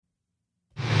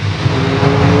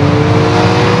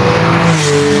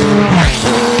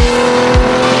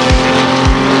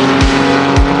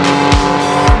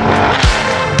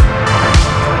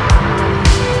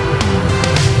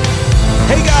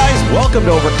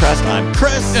Overcrest. I'm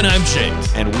Chris. And I'm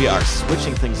James. And we are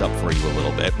switching things up for you a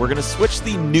little bit. We're going to switch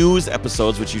the news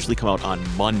episodes, which usually come out on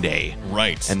Monday.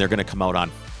 Right. And they're going to come out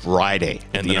on Friday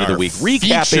at and the end of the week.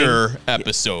 Feature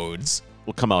episodes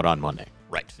will come out on Monday.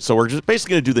 Right. So we're just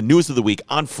basically going to do the news of the week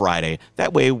on Friday.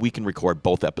 That way we can record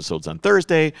both episodes on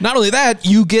Thursday. Not only that,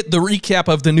 you get the recap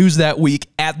of the news that week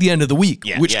at the end of the week,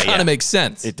 which kind of makes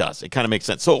sense. It does. It kind of makes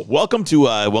sense. So welcome to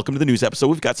the news episode.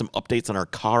 We've got some updates on our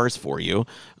cars for you,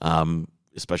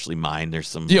 especially mine. There's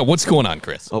some. Yeah, what's going on,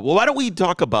 Chris? Well, why don't we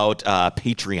talk about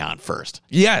Patreon first?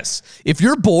 Yes. If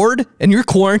you're bored and you're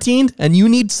quarantined and you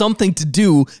need something to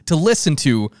do to listen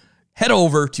to, head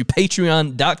over to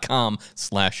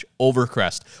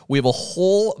patreon.com/Overcrest. We have a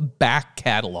whole back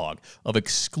catalog of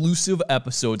exclusive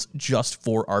episodes just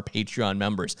for our Patreon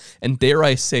members. And dare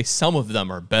I say, some of them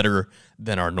are better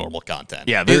than our normal content.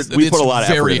 Yeah, we put a lot of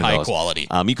effort very into high those. quality.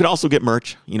 You can also get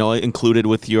merch, included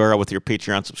with your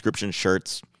Patreon subscription,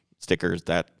 shirts, stickers,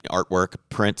 that artwork,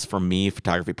 prints from me,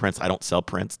 photography prints. I don't sell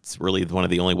prints. It's really one of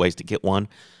the only ways to get one.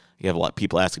 You have a lot of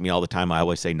people asking me all the time. I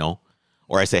always say no.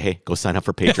 Or I say, hey, go sign up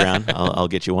for Patreon. I'll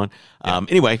get you one.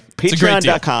 Anyway,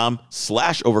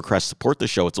 patreon.com/Overcrest. Support the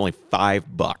show. It's only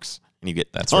 $5. And you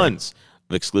get tons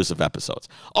of exclusive episodes.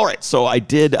 All right, so I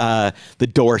did the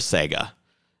Door Saga.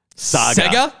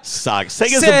 Sega?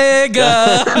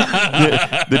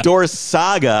 The Door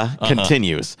Saga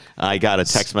continues. I got a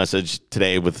text message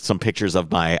today with some pictures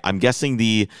of I'm guessing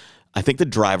I think the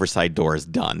driver's side door is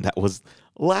done. That was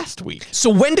last week. So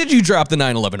when did you drop the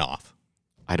 911 off?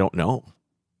 I don't know.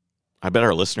 I bet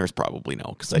our listeners probably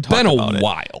know because I talked about it. It's been a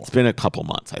while. It's been a couple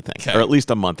months, I think, okay. Or at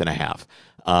least a month and a half.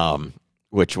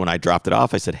 Which when I dropped it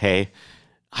off, I said, "Hey,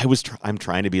 I'm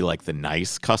trying to be like the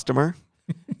nice customer."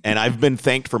 And I've been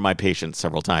thanked for my patience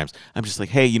several times. I'm just like,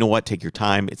 hey, you know what? Take your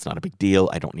time. It's not a big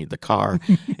deal. I don't need the car.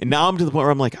 And now I'm to the point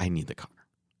where I'm like, I need the car.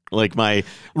 Like my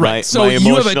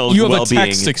emotional you have well-being, a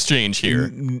text exchange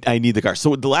here. I need the car.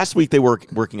 So the last week they were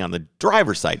working on the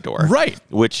driver's side door, right?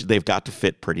 Which they've got to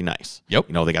fit pretty nice. Yep.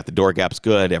 They got the door gaps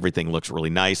good. Everything looks really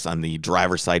nice on the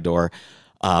driver's side door.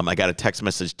 I got a text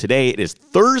message today. It is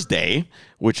Thursday,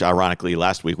 which ironically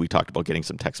last week we talked about getting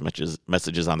some text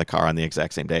messages on the car on the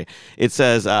exact same day. It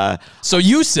says, so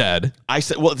you said,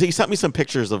 well, he sent me some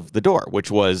pictures of the door,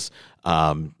 which was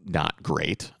not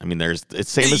great. I mean, it's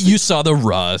same as you saw the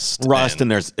rust, and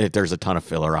there's a ton of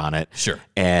filler on it. Sure.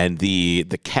 And the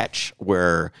catch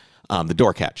where the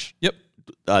door catch. Yep.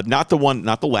 Not the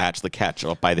latch, the catch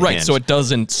up by the hinge. Right, so it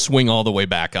doesn't swing all the way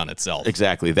back on itself.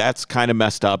 Exactly. That's kind of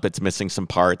messed up. It's missing some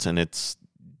parts, and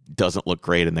doesn't look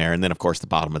great in there. And then, of course, the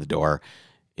bottom of the door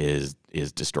is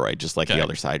destroyed, just like the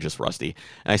other side, just rusty.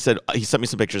 And I said, he sent me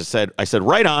some pictures. I said,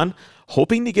 right on,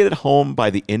 hoping to get it home by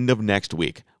the end of next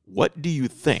week. What do you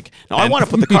think? Now, I want to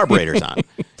put the carburetors on.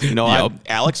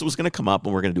 Alex was going to come up,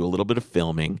 and we're going to do a little bit of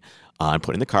filming on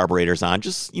putting the carburetors on,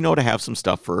 just, to have some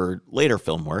stuff for later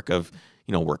film work of,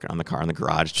 working on the car in the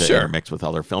garage to intermix with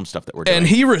other film stuff that we're doing. And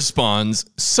he responds,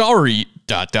 sorry, ...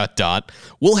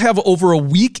 We'll have over a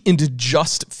week into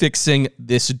just fixing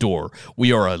this door.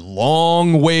 We are a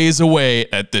long ways away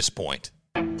at this point.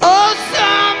 Oh,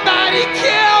 somebody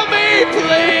kill me,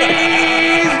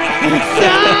 please!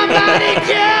 Somebody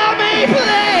kill me,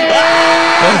 please!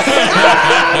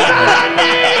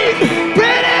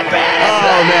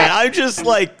 Oh, man, I'm just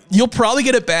like... You'll probably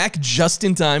get it back just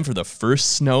in time for the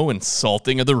first snow and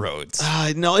salting of the roads.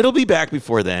 No, it'll be back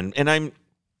before then, and I'm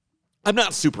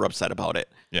not super upset about it.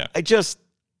 Yeah.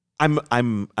 I'm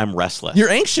restless. You're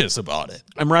anxious about it.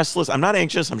 I'm restless. I'm not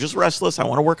anxious. I'm just restless. I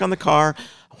want to work on the car.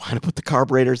 I want to put the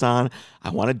carburetors on. I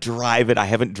want to drive it. I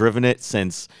haven't driven it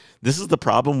since... This is the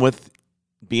problem with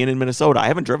being in Minnesota. I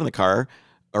haven't driven the car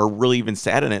or really even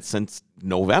sat in it since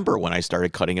November when I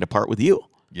started cutting it apart with you.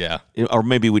 Yeah. Or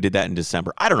maybe we did that in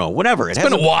December. I don't know. Whenever. It's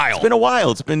been a while. It's been a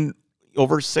while. It's been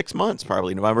over 6 months,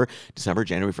 probably. November, December,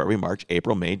 January, February, March,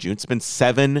 April, May, June. It's been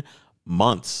 7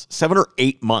 months, 7 or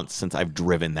 8 months since I've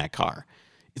driven that car.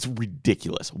 It's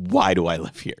ridiculous. Why do I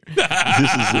live here?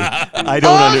 I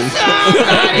don't understand.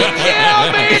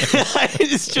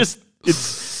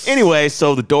 Anyway,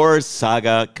 so the Doors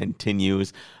saga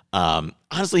continues.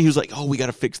 Honestly, he was like, oh, we got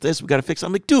to fix this. We got to fix it.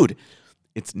 I'm like, dude,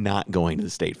 it's not going to the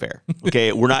state fair.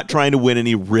 Okay, we're not trying to win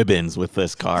any ribbons with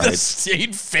this car. The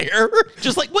state fair?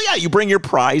 Just like, well, yeah, you bring your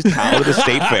prized cow to the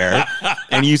state fair,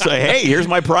 and you say, hey, here's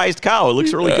my prized cow. It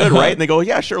looks really good, right? And they go,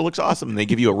 yeah, sure, it looks awesome. And they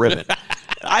give you a ribbon.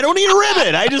 I don't need a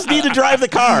ribbon. I just need to drive the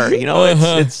car.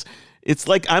 It's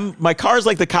like my car's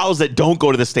like the cows that don't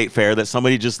go to the state fair that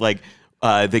somebody just like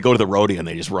they go to the rodeo and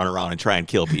they just run around and try and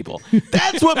kill people.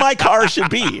 That's what my car should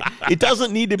be. It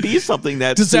doesn't need to be something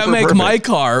that's Does that super make perfect. my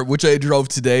car, which I drove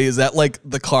today, is that like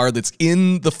the car that's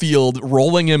in the field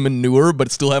rolling in manure,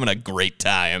 but still having a great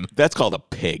time? That's called a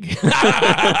pig.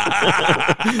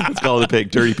 It's called a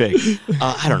pig, dirty pig.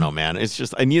 I don't know, man. It's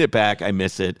just I need it back. I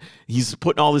miss it. He's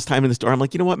putting all this time in the store. I'm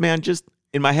like, you know what, man? Just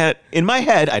in my head,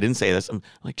 I didn't say this. I'm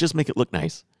like, just make it look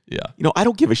nice. Yeah. You know, I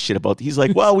don't give a shit about. He's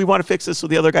like, well, we want to fix this so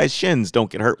the other guy's shins don't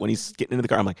get hurt when he's getting into the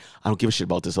car. I'm like, I don't give a shit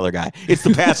about this other guy. It's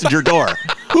the passenger door.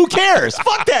 Who cares?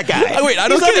 Fuck that guy. Oh, wait, I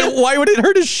don't get it. Why would it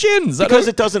hurt his shins? Because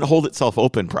it doesn't hold itself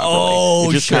open properly. Oh,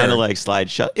 it just sure. kind of like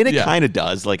slides shut. And it Yeah. kind of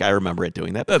does. Like, I remember it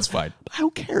doing that. That's fine. But I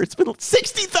don't care. It's been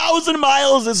 60,000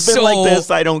 miles. It's been So, like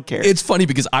this. I don't care. It's funny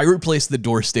because I replaced the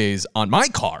door stays on my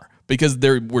car because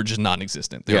they were just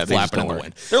non-existent. They were they just flapping in don't the work.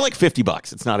 wind. They're like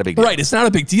 $50. It's not a big deal. Right, it's not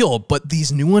a big deal, but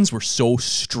these new ones were so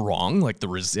strong, like the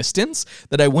resistance,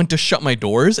 that I went to shut my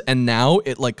doors, and now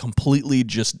it like completely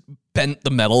just bent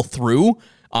the metal through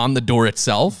on the door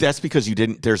itself. That's because you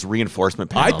didn't. There's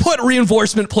reinforcement I panels. put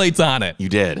reinforcement plates on it. You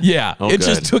did? Yeah, Oh, it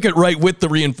just good. took it right with the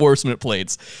reinforcement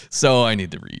plates. So I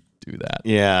need to redo that.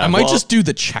 Yeah, I might well- just do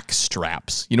the check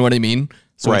straps. You know what I mean?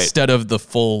 So Right. instead of the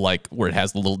full, like, where it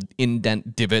has the little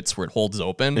indent divots where it holds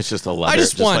open. It's just a leather. I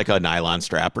just want, like a nylon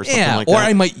strap or something yeah, like or that.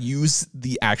 I might use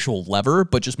the actual lever,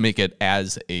 but just make it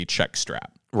as a check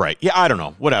strap. Right. Yeah, I don't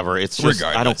know. Whatever. It's just,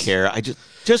 I don't Regardless. care. I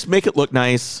just make it look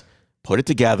nice, put it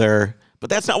together. But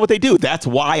that's not what they do. That's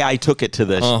why I took it to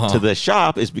the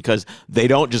shop, is because they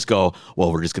don't just go,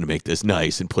 well, we're just going to make this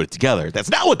nice and put it together.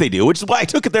 That's not what they do, which is why I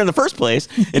took it there in the first place.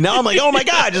 And now I'm like, oh my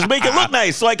God, just make it look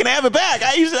nice so I can have it back.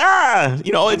 I use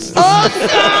it's. All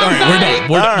right,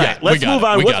 we're done. All right, let's move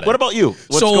on. What about you?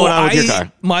 What's going on with your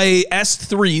car? My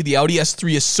S3, the Audi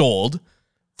S3 is sold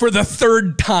for the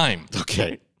third time.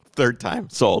 Okay, third time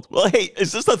sold. Well, hey,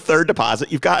 is this the third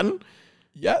deposit you've gotten?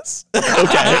 Yes.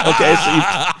 Okay.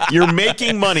 So you're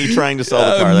making money trying to sell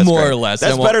the car. That's more great. or less.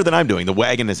 That's And better than I'm doing. The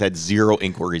wagon has had 0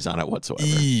 inquiries on it whatsoever.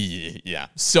 Yeah.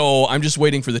 So I'm just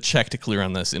waiting for the check to clear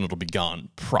on this, and it'll be gone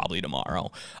probably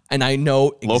tomorrow. And I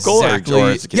know Local exactly.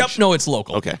 or is it Yep. No, it's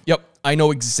local. Okay. Yep. I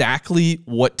know exactly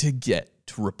what to get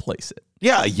to replace it.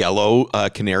 Yeah, a yellow,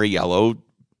 canary yellow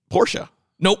Porsche.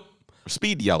 Nope.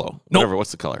 Speed yellow. Nope. Whatever. What's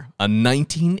the color? A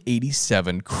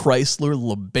 1987 Chrysler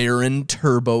LeBaron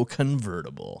Turbo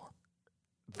convertible.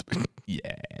 Yeah.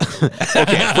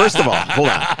 Okay, first of all, hold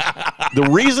on. The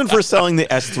reason for selling the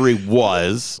S3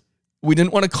 was... We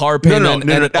didn't want a car payment.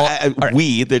 No. All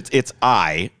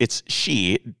right. It's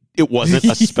she. It wasn't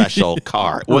a special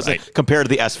car. It wasn't Right. compared to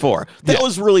the S4. That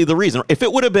was really the reason. If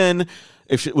it would have been,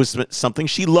 if it was something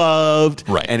she loved,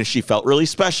 Right. and if she felt really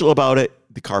special about it,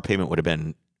 the car payment would have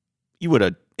been, you would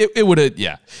have. It would have,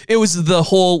 yeah. It was the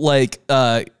whole like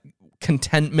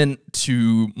contentment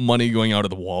to money going out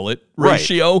of the wallet Right,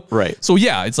 ratio. right. So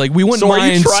yeah, it's like we wouldn't So are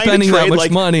you mind trying to spending that trade, much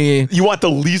like, money. You want the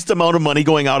least amount of money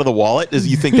going out of the wallet? Is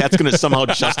you think that's going to somehow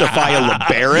justify a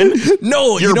LeBaron?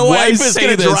 No, Your you know why I wife is say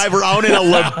going to this? drive around in a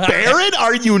LeBaron?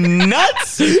 Are you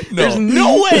nuts? There's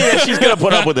no way that she's going to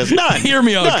put up with this. None. Hear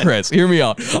me out, None. Chris. Hear me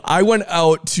out. I went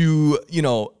out to,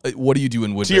 what do you do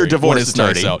in Woodbury? your divorce when it's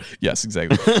nice attorney. out? Yes,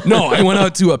 exactly. No, I went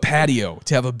out to a patio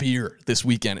to have a beer this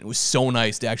weekend. It was so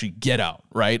nice to actually get out,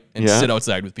 right? And Yeah. sit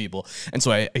outside with people. And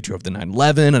so I drove the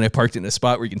 911 and I parked it in a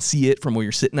spot where you can see it from where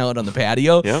you're sitting out on the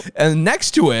patio. Yep. And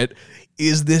next to it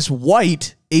is this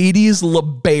white 80s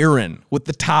LeBaron with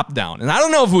the top down. And I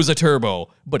don't know if it was a turbo,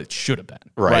 but it should have been.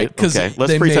 Right. Because Okay.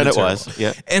 Let's they pretend made it a was. turbo.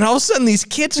 Yeah. And all of a sudden, these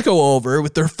kids go over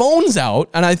with their phones out,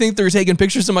 and I think they're taking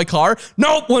pictures of my car.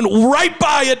 Nope, went right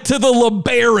by it to the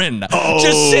LeBaron.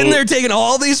 Just sitting there taking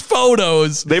all these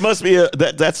photos. They must be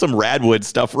that's some Radwood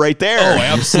stuff right Oh, there.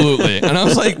 absolutely. And I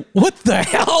was like, what the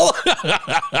hell?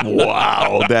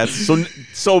 Wow, that's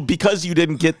so because you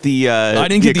didn't get the I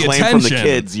didn't get the acclaim attention from the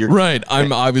kids. You're right.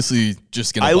 I'm obviously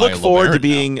just going to I look forward to LeBaron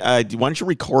being. Why don't you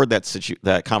record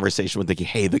that conversation with thinking,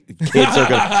 hey, the kids are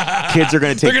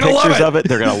gonna take They're gonna love pictures it. of it.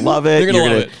 They're gonna love it. They're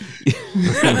gonna love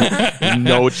it.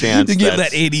 No chance. to give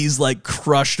that that's- 80s like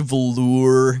crushed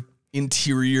velour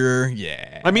interior.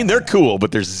 Yeah. I mean, they're cool,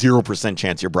 but there's 0%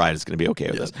 chance your bride is going to be okay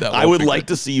with this. that I won't would be like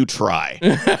good. to see you try.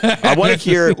 I want to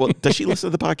hear. Well, does she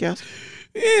listen to the podcast?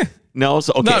 No,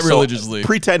 so okay, Not so religiously.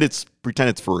 Pretend it's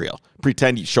for real.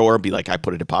 Pretend you show her and be like, I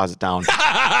put a deposit down,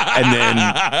 and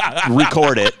then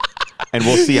record it, and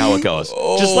we'll see how it goes.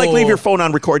 Just like leave your phone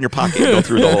on record in your pocket and go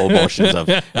through the whole motions of.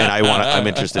 And I'm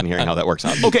interested in hearing how that works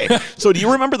out. Okay, so do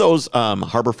you remember those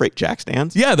Harbor Freight jack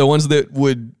stands? Yeah, the ones that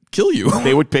would kill you.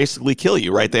 They would basically kill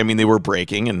you, right? They were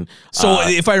braking, and so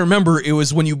if I remember, it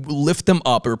was when you lift them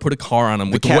up or put a car on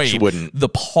them with catch weight, wouldn't. the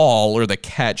pawl or the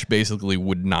catch basically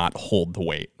would not hold the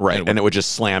weight. right, and it would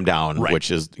just slam down, Right.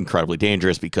 which is incredibly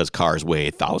dangerous because cars weigh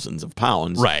thousands of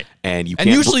pounds, Right. And you And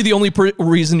can't usually the only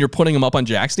reason you're putting them up on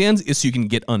jack stands is so you can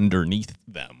get underneath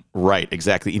them. right,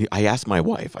 exactly. I asked my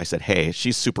wife. I said, "Hey,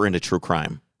 she's super into true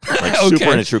crime." Like Okay.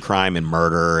 super into true crime and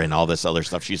murder and all this other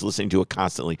stuff. She's listening to it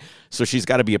constantly. So she's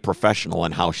got to be a professional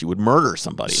in how she would murder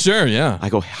somebody. Sure, yeah. I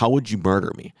go, how would you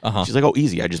murder me? Uh-huh. She's like, oh,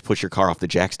 easy. I just push your car off the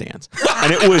jack stands.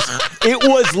 And it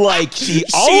was like she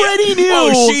already knew.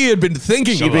 Oh, she had been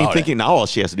thinking She'd about been thinking, now all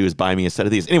she has to do is buy me a set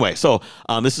of these. Anyway, so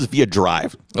this is via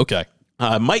Drive. it. Okay.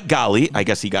 Mike Golly, I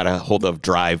guess he got a hold of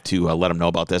Drive to let him know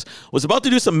about this, was about to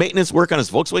do some maintenance work on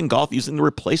his Volkswagen Golf using the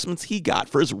replacements he got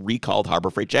for his recalled Harbor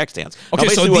Freight jack stands. Okay, Now,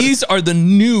 so basically these are the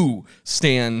new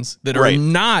stands that are Right.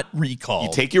 not recalled.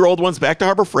 you take your old ones back to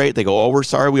Harbor Freight. They go, oh, we're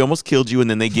sorry, we almost killed you, and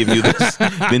then they give you this.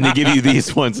 Then they give you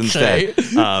these ones instead.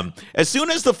 Okay. As soon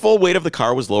as the full weight of the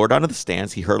car was lowered onto the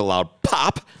stands, he heard a loud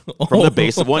pop from the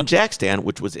base of one jack stand,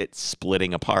 which was it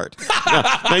splitting apart.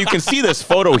 Now you can see this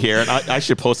photo here, and I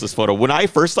should post this photo. When I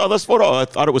first saw this photo, I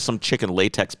thought it was some chick in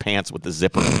latex pants with the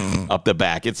zipper up the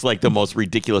back. It's like the most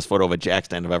ridiculous photo of a jack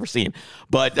stand I've ever seen.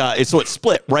 But it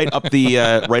split right up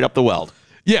the weld.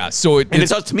 Yeah, so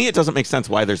To me, it doesn't make sense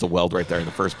why there's a weld right there in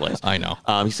the first place. I know.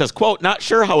 He says, quote, not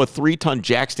sure how a 3-ton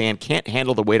jack stand can't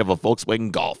handle the weight of a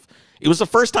Volkswagen Golf. It was the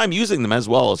first time using them as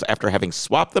well as after having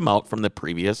swapped them out from the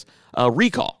previous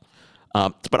recall.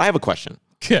 But I have a question.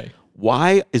 okay.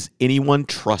 Why is anyone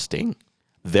trusting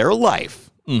their life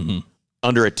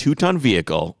under a 2-ton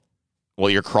vehicle while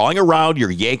you're crawling around, you're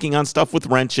yanking on stuff with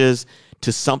wrenches,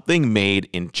 to something made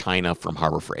in China from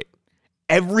Harbor Freight?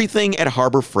 Everything at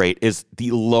Harbor Freight is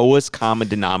the lowest common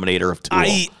denominator of tool.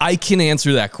 I can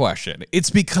answer that question. It's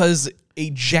because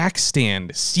a jack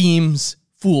stand seems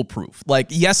foolproof. Like,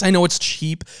 yes, I know it's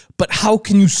cheap, but how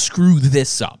can you screw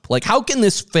this up? Like, how can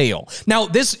this fail? Now,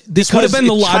 this would have been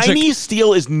the logic. Chinese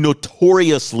steel is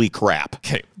notoriously crap.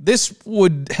 Okay, this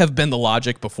would have been the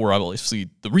logic before obviously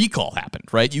the recall happened,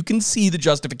 right? You can see the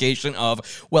justification of,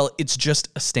 well, it's just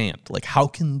a stand. Like, how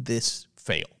can this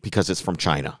fail? Because it's from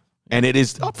China. And it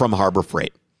is from Harbor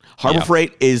Freight. Harbor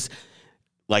Freight is,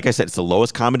 like I said, it's the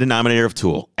lowest common denominator of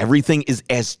tool. Everything is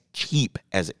as cheap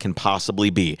as it can possibly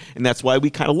be. And that's why we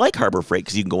kind of like Harbor Freight,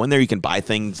 because you can go in there, you can buy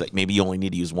things that maybe you only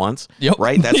need to use once. Yep.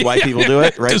 Right? That's why people do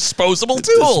it, right? Disposable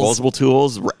tools. Disposable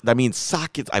tools. I mean,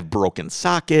 sockets. I've broken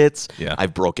sockets. Yeah.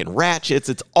 I've broken ratchets.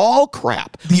 It's all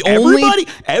crap. only-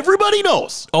 Everybody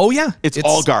knows. Oh, yeah. It's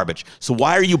all garbage. So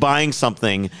why are you buying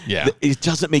something? Yeah. It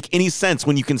doesn't make any sense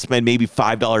when you can spend maybe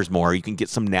 $5 more. You can get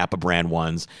some Napa brand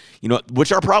ones,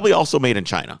 which are probably also made in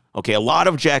China. Okay, a lot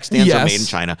of jack stands are made in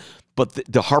China, but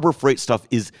the Harbor Freight stuff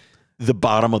is the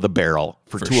bottom of the barrel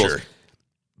for tools. Sure.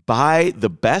 Buy the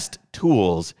best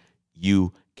tools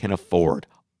you can afford.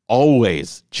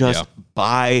 Always just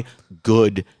buy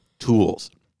good tools.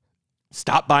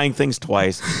 Stop buying things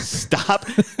twice. Stop.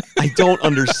 I don't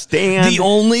understand.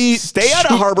 Stay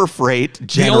out of Harbor Freight,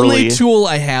 generally. The only tool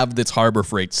I have that's Harbor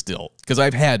Freight still, because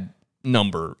I've had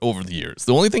number over the years.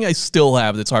 The only thing I still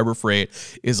have that's Harbor Freight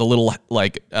is a little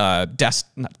like Arbor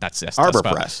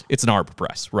Press. It's an Arbor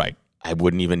Press, right? I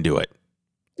wouldn't even do it.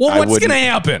 Well, what's going to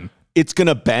happen? It's going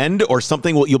to bend or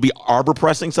something. You'll be arbor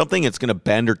pressing something. It's going to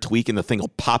bend or tweak, and the thing will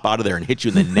pop out of there and hit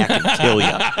you in the neck and kill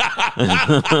you.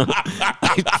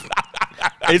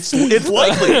 It's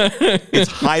likely.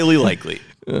 It's highly likely.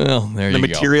 Well, there you go. The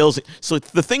materials. So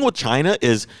the thing with China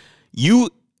is you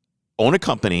own a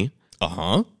company.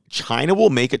 China will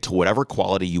make it to whatever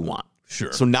quality you want.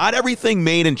 Sure. So not everything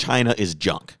made in China is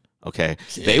junk. Okay.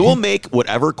 They will make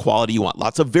whatever quality you want.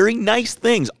 Lots of very nice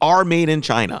things are made in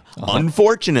China,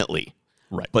 unfortunately.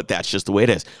 Right. But that's just the way it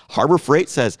is. Harbor Freight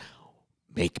says,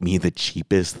 make me the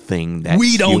cheapest thing that's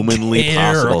We don't humanly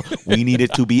care. possible. We need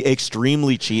it to be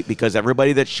extremely cheap because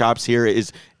everybody that shops here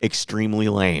is extremely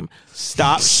lame.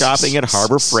 Stop shopping at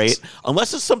Harbor Freight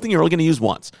unless it's something you're only going to use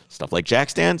once. Stuff like jack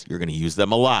stands, you're going to use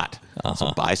them a lot.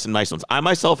 So buy some nice ones. I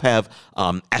myself have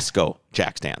Esco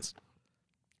jack stands.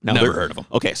 Now, Never heard of them.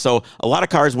 Okay, so a lot of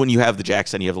cars, when you have the jack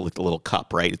stand, you have the little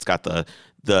cup, right? It's got the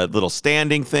little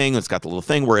standing thing. It's got the little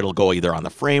thing where it'll go either on the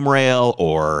frame rail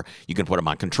or you can put them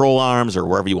on control arms or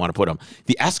wherever you want to put them.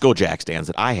 The Esco jack stands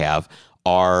that I have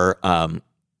are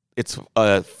it's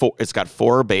got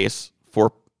four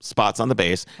spots on the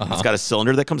base. It's got a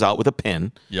cylinder that comes out with a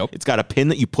pin. Yep. It's got a pin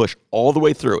that you push all the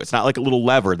way through. It's not like a little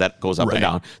lever that goes up and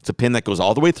down. It's a pin that goes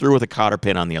all the way through with a cotter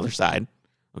pin on the other side.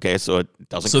 Okay, so it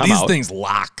doesn't come out. So these things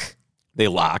lock. They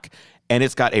lock. and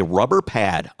it's got a rubber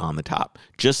pad on the top,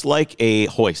 just like a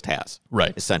hoist has,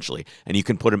 Right. essentially. And you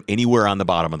can put them anywhere on the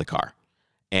bottom of the car.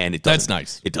 And That's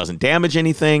nice. It doesn't damage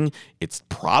anything. It's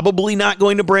probably not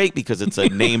going to break because it's a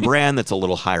name brand that's a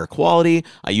little higher quality.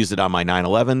 I used it on my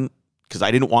 911 because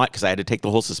I had to take the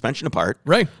whole suspension apart.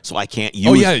 Right. So I can't use.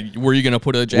 Oh yeah, where are you going to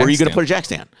put a jack Where are you going to stand? put a jack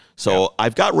stand? So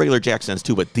I've got regular jack stands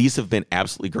too, but these have been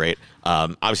absolutely great.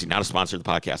 Obviously not a sponsor of the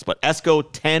podcast, but Esco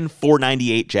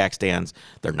 10498 jack stands.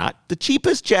 They're not the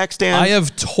cheapest jack stands. I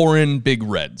have Torin Big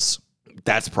Reds.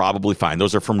 That's probably fine.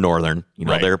 Those are from Northern. You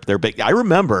know, Right. they're big. I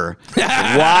remember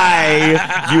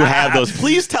why you have those.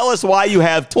 Please tell us why you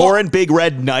have Torin Big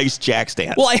Red nice jack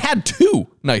stands. Well, I had 2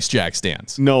 nice jack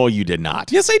stands. No, you did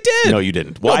not. Yes, I did. No, you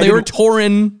didn't. No, Why they were didn't-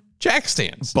 Torin jack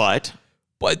stands, but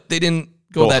they didn't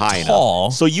go that high tall.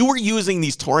 enough. So you were using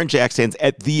these Torin jack stands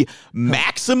at the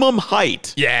maximum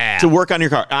height Yeah. to work on your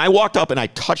car. And I walked up and I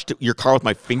touched your car with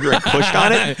my finger. I pushed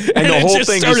on it, and, And the it whole just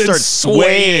thing started just started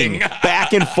swaying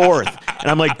back and forth. And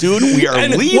I'm like, dude, we are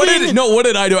And leaving. what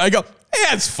did I do? I go,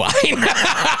 it's fine.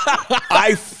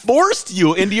 I forced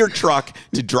you into your truck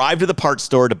to drive to the parts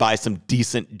store to buy some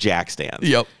decent jack stands.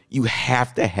 Yep. You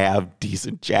have to have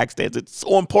decent jack stands. It's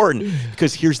so important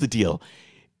because here's the deal.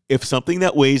 If something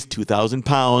that weighs 2,000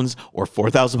 pounds or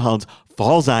 4,000 pounds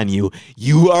falls on you,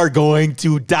 you are going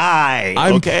to die.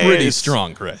 I'm okay? pretty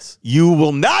strong, Chris. You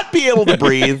will not be able to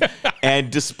breathe. And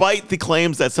despite the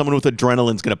claims that someone with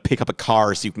adrenaline is going to pick up a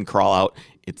car so you can crawl out,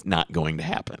 it's not going to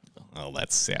happen. Oh,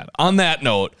 that's sad. On that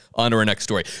note, on to our next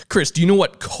story. Chris, do you know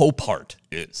what Copart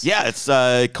is? Yeah, it's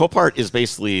Copart is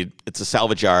basically, it's a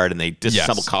salvage yard and they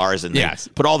disassemble Yes. cars and they Yes.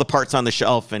 put all the parts on the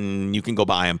shelf and you can go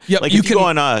buy them. Yep, like you if you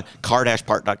can- go on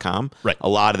car-part.com, Right. a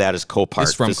lot of that is Copart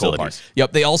It's from facilities. Copart.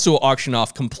 Yep, they also auction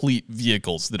off complete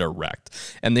vehicles that are wrecked.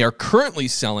 And they are currently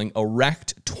selling a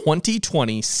wrecked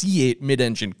 2020 C8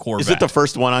 mid-engine Corvette. Is it the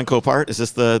first one on Copart? Is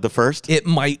this the first? It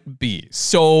might be.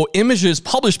 So images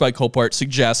published by Copart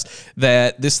suggest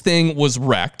that this thing was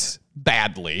wrecked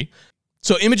badly.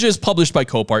 So images published by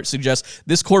Copart suggest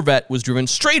this Corvette was driven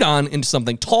straight on into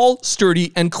something tall,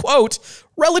 sturdy, and, quote,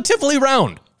 relatively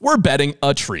round. We're betting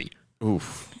a tree.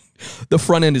 Oof. The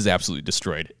front end is absolutely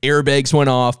destroyed. Airbags went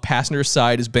off, passenger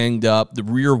side is banged up, the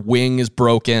rear wing is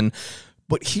broken.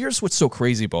 But here's what's so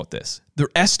crazy about this. They're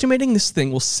estimating this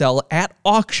thing will sell at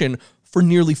auction for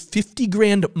nearly 50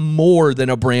 grand more than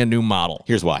a brand new model.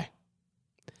 Here's why.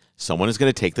 Someone is going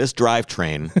to take this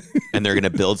drivetrain and they're going to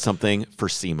build something for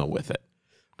SEMA with it.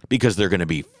 Because they're going to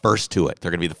be first to it. They're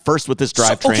going to be the first with this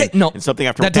drivetrain and something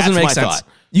after that doesn't That's make my sense. thought.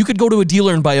 You could go to a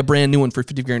dealer and buy a brand new one for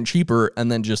 50 grand cheaper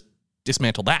and then just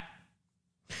dismantle that.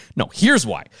 No, here's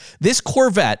why. This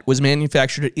Corvette was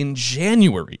manufactured in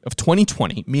January of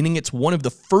 2020, meaning it's one of the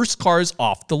first cars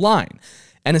off the line.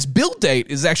 And its build date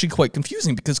is actually quite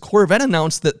confusing because Corvette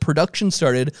announced that production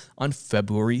started on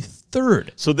February 3rd.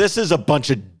 So this is a bunch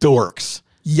of dorks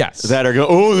Yes. that are going,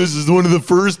 oh, this is one of the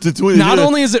first. Not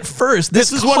only is it first,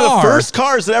 This is one of the first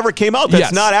cars that ever came out that's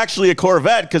Yes. not actually a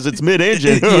Corvette because it's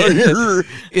mid-engine.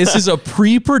 This is a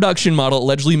pre-production model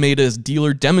allegedly made as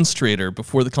dealer demonstrator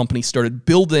before the company started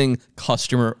building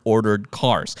customer-ordered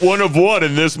cars. One of one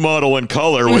in this model in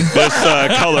color with this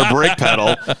color brake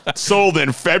pedal. Sold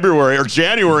in February or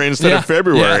January instead of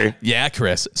February. Yeah,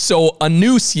 Chris. So a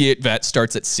new C8 Vet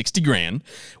starts at 60 grand,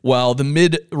 while the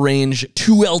mid-range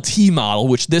 2LT model,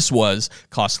 which this was,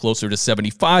 costs closer to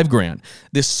 75 grand.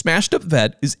 This smashed up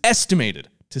Vet is estimated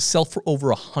to sell for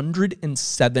over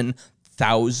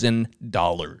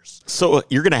 $107,000. So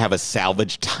you're going to have a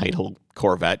salvage title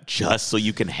Corvette just so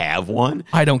you can have one?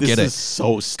 I don't get it. This is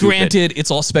so stupid. Granted, it's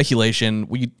all speculation.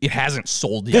 It hasn't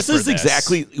sold yet. This for is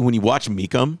exactly when you watch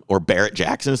Meekum or Barrett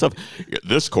Jackson and stuff.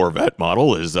 This Corvette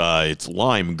model is it's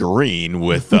lime green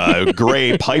with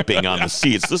gray piping on the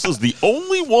seats. This is the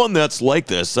only one that's like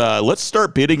this. Let's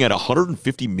start bidding at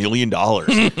 $150 million.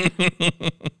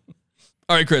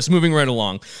 All right, Chris, moving right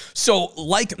along. So,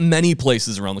 like many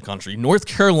places around the country, North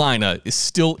Carolina is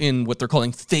still in what they're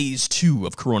calling phase 2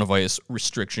 of coronavirus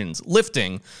restrictions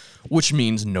lifting, which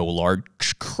means no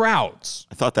large crowds.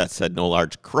 I thought that said no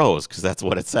large crows because that's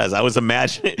what it says. I was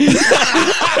imagining.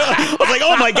 I was like,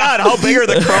 oh my God, how big are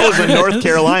the crows in North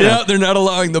Carolina? Yeah, they're not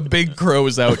allowing the big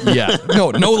crows out yet.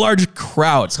 No large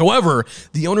crowds. However,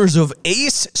 the owners of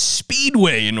Ace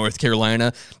Speedway in North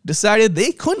Carolina decided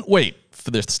they couldn't wait for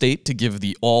the state to give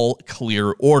the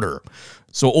all-clear order.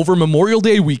 So over Memorial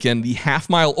Day weekend, the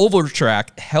half-mile oval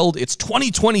track held its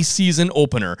 2020 season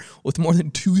opener with more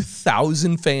than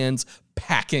 2,000 fans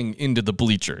packing into the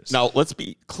bleachers. Now, let's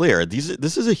be clear.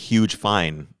 This is a huge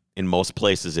fine in most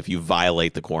places if you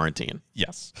violate the quarantine.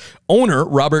 Yes. Owner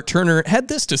Robert Turner had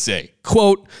this to say,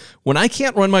 quote, "When I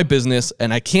can't run my business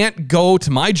and I can't go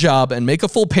to my job and make a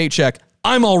full paycheck,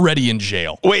 I'm already in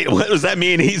jail." Wait, what does that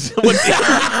mean?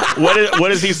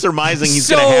 What is he surmising he's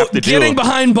going to have to do? So getting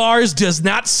behind bars does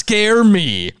not scare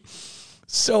me.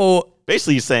 So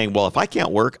basically he's saying, well, if I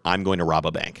can't work, I'm going to rob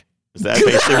a bank. Is that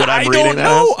basically what I'm reading?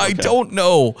 I don't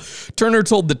know. Turner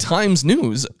told the Times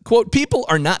News, quote, "People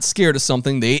are not scared of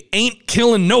something. They ain't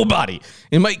killing nobody.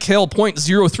 It might kill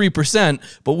 0.03%,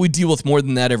 but we deal with more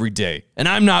than that every day. And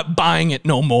I'm not buying it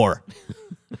no more."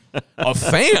 A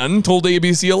fan told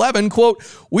ABC 11, quote,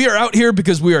 "We are out here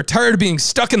because we are tired of being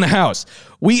stuck in the house.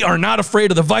 We are not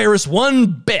afraid of the virus one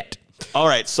bit." All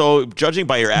right, so judging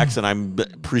by your accent, I'm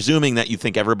presuming that you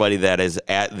think everybody that is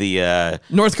at the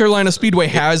North Carolina Speedway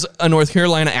has a North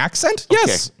Carolina accent?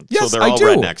 Yes. Okay. Yes, so they're all I do.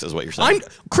 rednecks is what you're saying.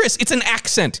 Chris, it's an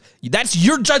accent. That's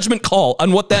your judgment call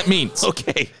on what that means.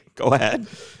 Okay, go ahead.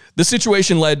 The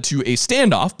situation led to a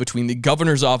standoff between the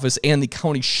governor's office and the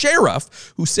county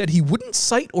sheriff, who said he wouldn't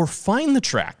cite or fine the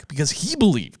track because he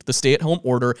believed the stay-at-home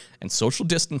order and social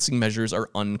distancing measures are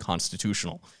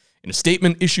unconstitutional. In a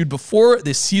statement issued before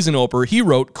this season opener, he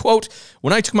wrote, quote,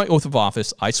 "When I took my oath of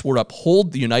office, I swore to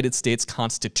uphold the United States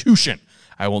Constitution.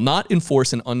 I will not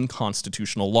enforce an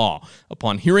unconstitutional law.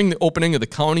 Upon hearing the opening of the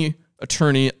county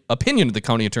opinion of the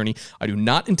county attorney, I do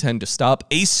not intend to stop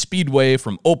Ace Speedway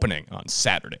from opening on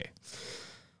Saturday."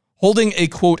 Holding a,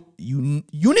 quote,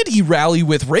 unity rally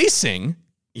with racing,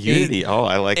 Unity.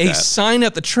 I like a that. sign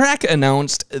at the track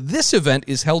announced, "This event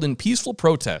is held in peaceful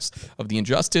protest of the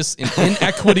injustice and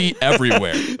inequity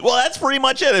everywhere." Well, that's pretty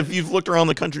much it. If you've looked around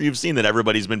the country, you've seen that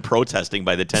everybody's been protesting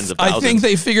by the tens of thousands. I think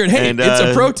they figured, hey, it's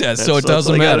a protest, so it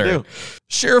doesn't matter. Do.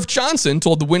 Sheriff Johnson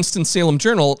told the Winston-Salem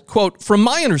Journal, quote, "From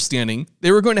my understanding,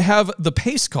 they were going to have the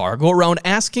pace car go around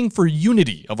asking for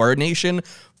unity of our nation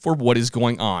for what is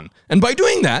going on. And by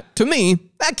doing that, to me,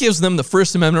 that gives them the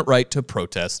First Amendment right to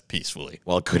protest peacefully."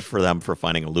 Well, good for them for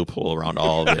finding a loophole around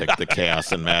all the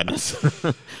chaos and madness.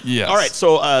 Yes. All right,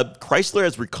 so Chrysler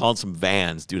has recalled some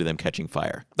vans due to them catching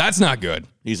fire. That's not good.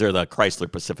 These are the Chrysler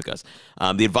Pacificas.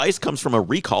 The advice comes from a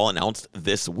recall announced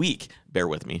this week. Bear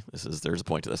with me. There's a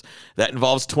point to this. That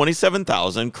involves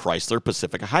 27,000 Chrysler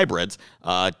Pacifica hybrids,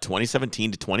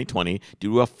 2017 to 2020,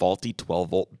 due to a faulty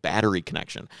 12-volt battery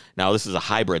connection. Now, this is a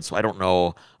hybrid, so I don't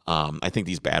know. I think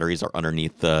these batteries are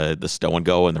underneath the stow and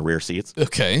go in the rear seats.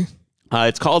 Okay.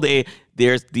 It's called the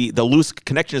loose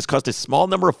connection has caused a small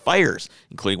number of fires,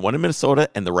 including one in Minnesota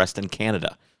and the rest in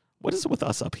Canada. What is it with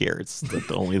us up here? It's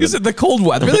only Is it the cold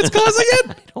weather that's causing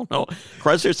it? I don't know.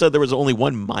 Chrysler said there was only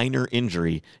one minor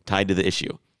injury tied to the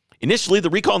issue. Initially, the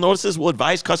recall notices will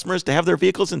advise customers to have their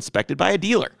vehicles inspected by a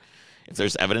dealer. If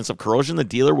there's evidence of corrosion, the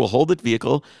dealer will hold the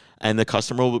vehicle and the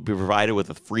customer will be provided with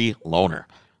a free loaner,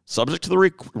 subject to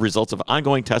the results of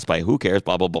ongoing tests by who cares,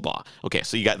 blah, blah, blah, blah. Okay,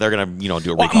 so they're going to,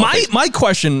 do a recall. My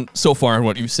question so far on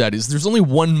what you said is there's only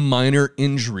one minor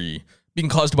injury being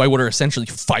caused by what are essentially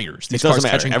fires. It doesn't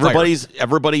matter.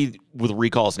 Everybody with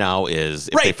recalls now is,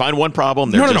 if they find one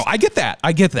problem, they're No, I get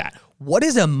that. What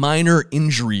is a minor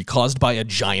injury caused by a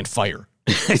giant fire?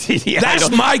 That's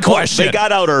my question. They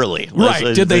got out early.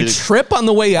 Right. Did they trip on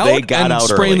the way out and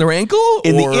sprain their ankle?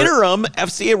 In the interim,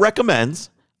 FCA recommends,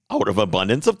 out of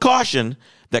abundance of caution,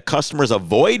 that customers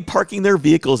avoid parking their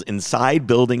vehicles inside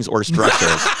buildings or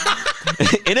structures.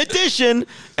 In addition,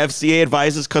 FCA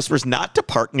advises customers not to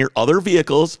park near other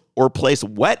vehicles or place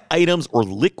wet items or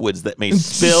liquids that may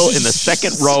spill in the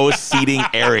second row seating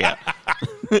area.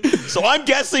 So I'm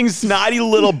guessing snotty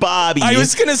little Bobby. I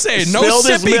was going to say, no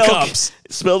sippy cups.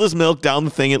 Spilled his milk down the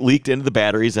thing. It leaked into the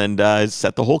batteries and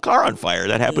set the whole car on fire.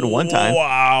 That happened one time.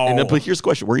 Wow. And but here's the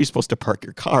question. Where are you supposed to park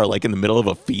your car? Like in the middle of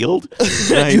a field?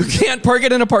 You can't park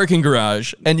it in a parking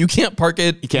garage, and you can't park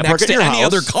it next to any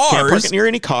other cars. You can't park it near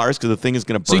any cars because the thing is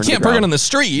going to burn. So you can't park it on the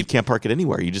street. You can't park it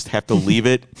anywhere. You just have to leave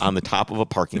it on the top of a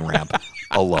parking ramp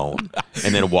alone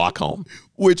and then walk home.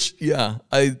 Which, yeah,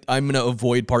 I'm going to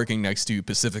avoid parking next to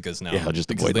Pacificas now. Yeah,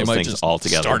 just avoid they those might things just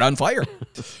altogether. start on fire.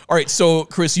 All right, so,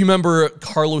 Chris, you remember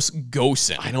Carlos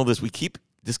Ghosn. I know this.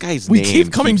 This guy's we name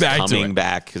keep coming keeps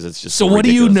back because it's just so what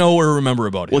ridiculous. do you know or remember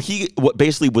about him? Well, he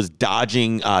basically was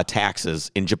dodging taxes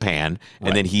in Japan,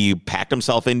 and then he packed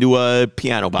himself into a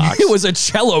piano box. It was a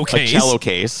cello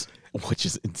case. Which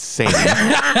is insane,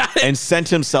 and sent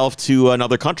himself to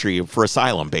another country for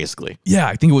asylum, basically. Yeah,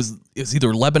 I think it was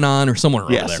either Lebanon or somewhere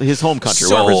around there. His home country,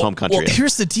 wherever his home country is.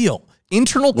 Here's the deal.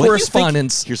 Internal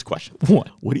correspondence. Here's a question. What?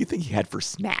 What do you think he had for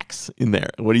snacks in there?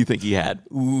 What do you think he had?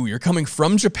 Ooh, you're coming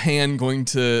from Japan going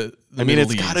to the Middle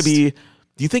it's East. got to be.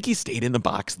 Do you think he stayed in the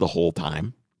box the whole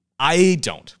time? I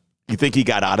don't. You think he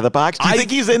got out of the box? Do you think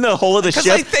he's in the hull of the ship?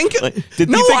 I think I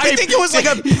think it was like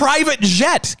a private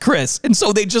jet, Chris. And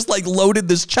so they just like loaded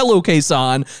this cello case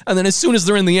on, and then as soon as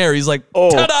they're in the air, he's like,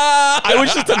 ta-da! I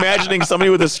was just imagining somebody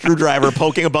with a screwdriver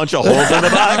poking a bunch of holes in the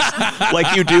box,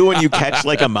 like you do when you catch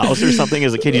like a mouse or something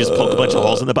as a kid. You just poke a bunch of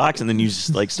holes in the box, and then you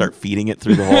just like start feeding it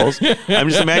through the holes. I'm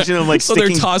just imagining them like So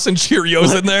sticking. they're tossing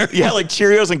Cheerios in there. Yeah, like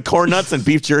Cheerios and corn nuts and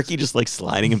beef jerky, just like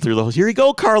sliding him through the holes. Here you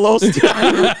go, Carlos.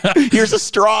 Here's a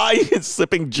straw. It's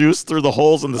sipping juice through the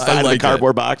holes in the side of the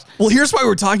cardboard box. Well, here's why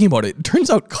we're talking about it. It turns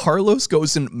out Carlos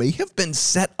Ghosn may have been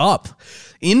set up.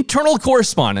 Internal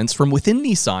correspondence from within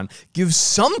Nissan gives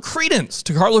some credence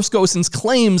to Carlos Ghosn's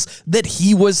claims that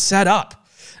he was set up.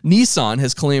 Nissan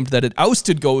has claimed that it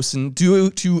ousted Ghosn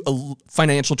due to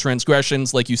financial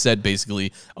transgressions, like you said,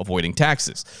 basically avoiding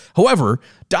taxes. However,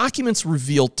 documents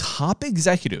reveal top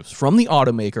executives from the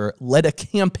automaker led a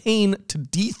campaign to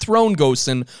dethrone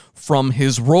Ghosn from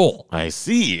his role. I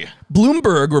see.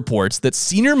 Bloomberg reports that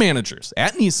senior managers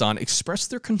at Nissan expressed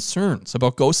their concerns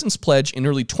about Ghosn's pledge in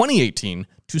early 2018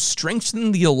 to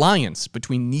strengthen the alliance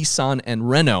between Nissan and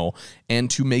Renault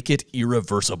and to make it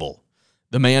irreversible.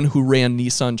 The man who ran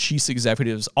Nissan chief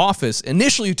executive's office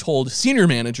initially told senior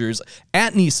managers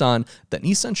at Nissan that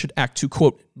Nissan should act to,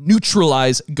 quote,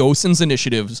 neutralize Ghosn's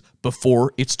initiatives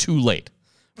before it's too late.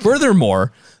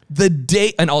 Furthermore, the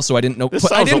day, and also I didn't know, This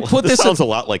sounds a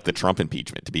lot like the Trump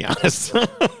impeachment, to be honest.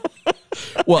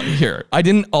 Well, here, I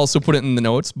didn't also put it in the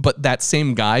notes, but that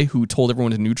same guy who told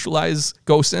everyone to neutralize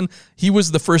Ghosn, he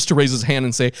was the first to raise his hand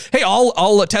and say, hey,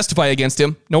 I'll testify against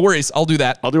him. No worries, I'll do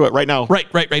that. I'll do it right now.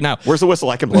 Right now. Where's the whistle?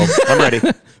 I can blow. I'm ready.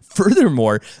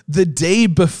 Furthermore, the day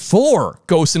before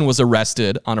Ghosn was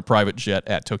arrested on a private jet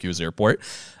at Tokyo's airport,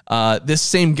 this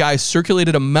same guy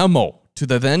circulated a memo to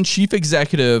the then chief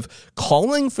executive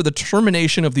calling for the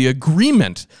termination of the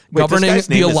agreement governing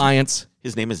the alliance.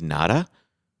 His name is Nada?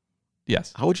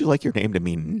 Yes. How would you like your name to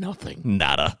mean nothing?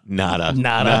 Nada.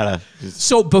 Nada.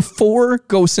 So before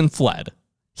Ghosn fled,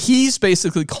 he's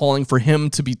basically calling for him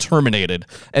to be terminated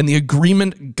and the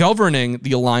agreement governing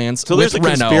the alliance So with there's a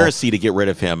Renault. conspiracy to get rid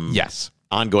of him. Yes.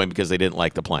 Ongoing because they didn't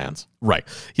like the plans. Right.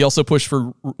 He also pushed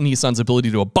for Nissan's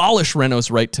ability to abolish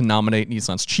Renault's right to nominate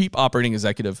Nissan's chief operating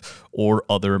executive or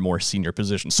other more senior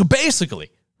positions. So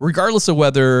basically, regardless of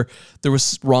whether there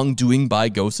was wrongdoing by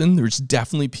Ghosn, there's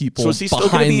definitely people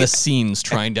behind the scenes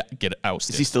trying to get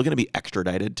ousted. Is he still going to be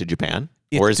extradited to Japan?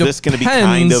 It or is this going to be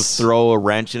kind of throw a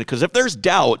wrench in it? Because if there's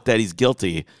doubt that he's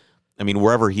guilty, I mean,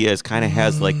 wherever he is kind of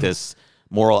has like this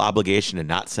moral obligation to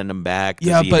not send him back.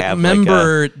 Yeah, but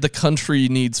remember, the country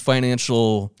needs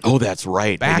financial Oh, that's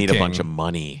right. backing, they need a bunch of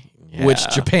money. Yeah. which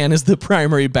Japan is the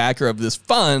primary backer of this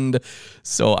fund,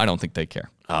 so I don't think they care.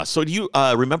 So do you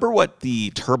remember what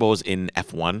the turbos in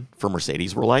F1 for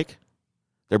Mercedes were like?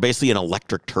 They're basically an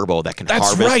electric turbo that can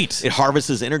harvest. Right. It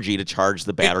harvests energy to charge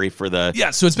the battery for the...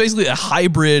 Yeah, so it's basically a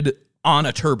hybrid on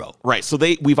a turbo. Right. So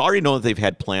we've already known that they've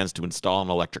had plans to install an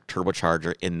electric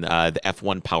turbocharger in the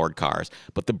F1 powered cars,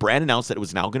 but the brand announced that it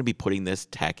was now going to be putting this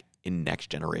tech in next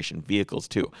generation vehicles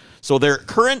too. So their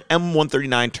current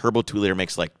M139 turbo 2-liter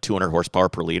makes like 200 horsepower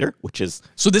per liter, which is...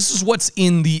 So this is what's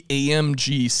in the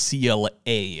AMG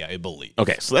CLA, I believe.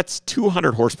 Okay, so that's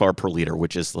 200 horsepower per liter,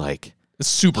 which is like... It's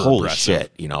super holy impressive.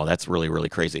 shit, that's really, really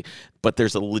crazy. But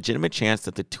there's a legitimate chance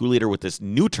that the 2-liter with this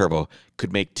new turbo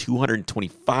could make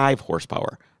 225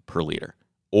 horsepower per liter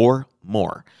or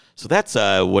more. So that's,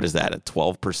 what is that, a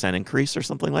 12% increase or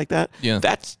something like that? Yeah.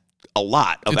 That's a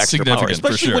lot of It's extra power, significant, for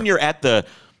especially sure. when you're at the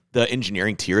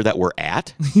engineering tier that we're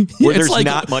at, where there's like,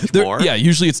 not much more. Yeah,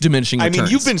 usually it's diminishing I returns.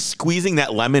 mean, you've been squeezing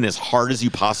that lemon as hard as you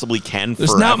possibly can There's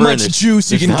forever. not much and juice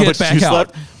you there's can not get much back juice out.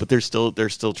 left, but they're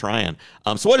still trying.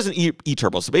 So what is an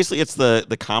e-turbo? So basically, it's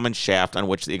the common shaft on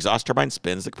which the exhaust turbine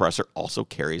spins. The compressor also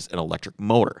carries an electric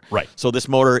motor. Right. So this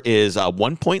motor is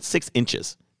 1.6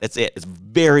 inches. That's it. It's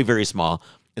very, very small.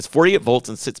 It's 48 volts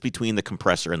and sits between the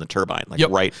compressor and the turbine, like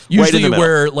right Usually in the middle.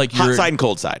 where like hot your side and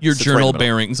cold side. Your Sits right in journal the middle.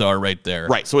 bearings are right there.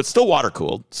 Right. So it's still water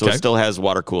cooled. So Okay. it still has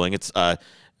water cooling. It's I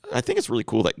think it's really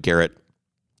cool that Garrett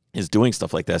is doing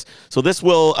stuff like this. So this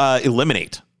will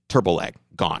eliminate turbo lag.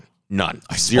 Gone. None.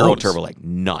 Zero suppose. turbo lag.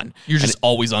 None. You're just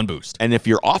always on boost. And if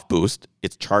you're off boost,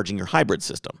 it's charging your hybrid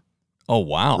system. Oh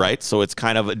wow. Right. So it's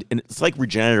kind of and it's like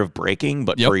regenerative braking,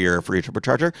 but Yep. for your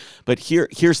turbocharger. But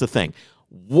here's the thing.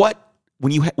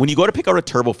 When you go to pick out a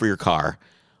turbo for your car,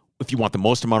 if you want the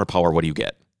most amount of power, what do you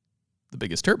get? The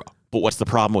biggest turbo. But what's the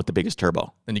problem with the biggest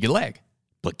turbo? Then you get lag.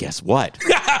 But guess what?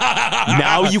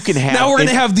 Now you can have... Now we're going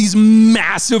to have these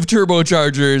massive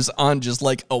turbochargers on just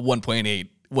like a 1.8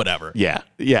 whatever. Yeah,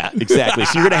 exactly.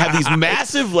 So you're gonna have these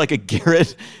massive, like a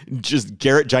Garrett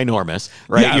ginormous,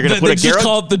 right? Yeah, You're gonna put a just Garrett.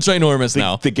 call it the ginormous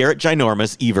now. The Garrett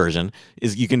ginormous E version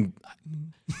is you can.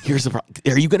 Here's the problem.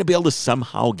 Are you going to be able to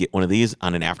somehow get one of these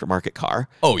on an aftermarket car?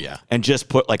 Oh, yeah. And just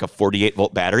put like a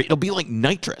 48-volt battery? It'll be like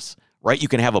nitrous, right? You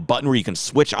can have a button where you can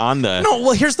switch on the... No,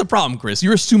 well, here's the problem, Chris.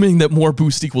 You're assuming that more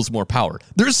boost equals more power.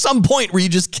 There's some point where you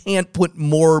just can't put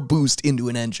more boost into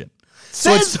an engine.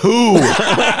 Says who?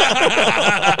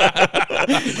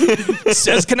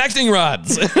 Says connecting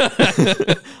rods.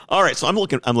 All right, so I'm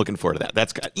looking forward to that.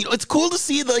 That's it's cool to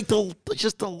see like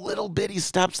just the little bitty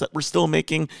steps that we're still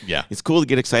making. Yeah, it's cool to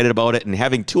get excited about it, and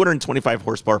having 225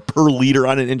 horsepower per liter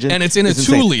on an engine, and it's in a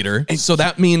 2-liter, so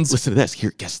that means. Listen to this.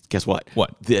 Here, guess what?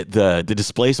 What? The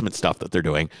displacement stuff that they're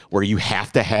doing, where you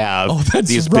have to have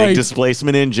these right. big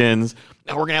displacement engines.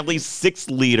 Now we're gonna have these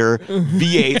 6-liter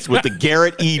V8s with the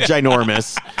Garrett E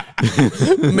ginormous,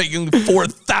 making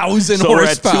 4,000 so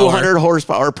horsepower. We're at 200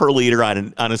 horsepower per liter on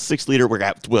a 6-liter. We're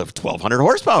at 1,200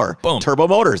 horsepower. Boom. Turbo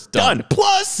motors done.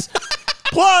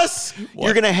 Plus,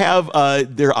 you're gonna have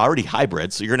they're already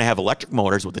hybrids, so you're gonna have electric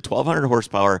motors with the 1,200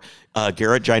 horsepower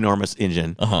Garrett ginormous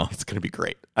engine. It's gonna be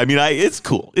great. I mean, it's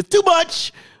cool. It's too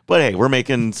much. But hey, we're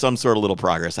making some sort of little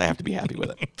progress. I have to be happy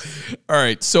with it. All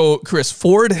right. So, Chris,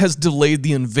 Ford has delayed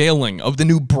the unveiling of the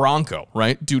new Bronco,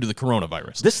 right, due to the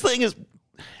coronavirus. This thing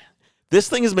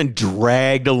has been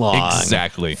dragged along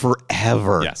exactly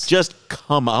forever. Yes. Just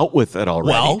come out with it already.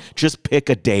 Well, just pick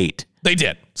a date. They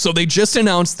did. So they just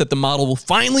announced that the model will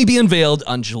finally be unveiled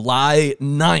on July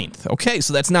 9th. Okay,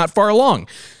 so that's not far along.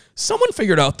 Someone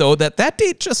figured out, though, that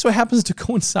date just so happens to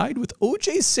coincide with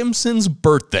O.J. Simpson's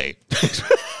birthday.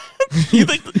 You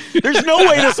think there's no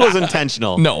way this was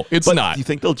intentional? No, it's not. Do you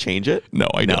think they'll change it? No,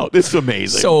 I don't. No, this is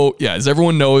amazing. So, yeah, as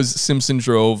everyone knows, Simpson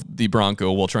drove the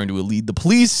Bronco while trying to elude the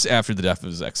police after the death of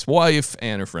his ex-wife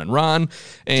and her friend Ron.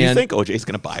 And do you think OJ's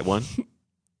going to buy one?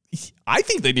 I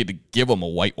think they need to give him a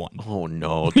white one. Oh,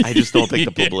 no. I just don't think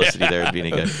the publicity there would be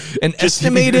any good. An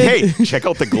estimated... Hey, check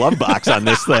out the glove box on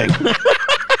this thing.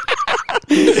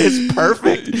 It's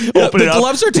perfect. Open the it up.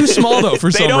 gloves are too small, though,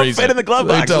 for some reason. They don't fit in the glove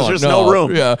box. There's just no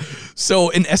room. Yeah.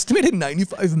 So an estimated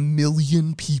 95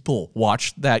 million people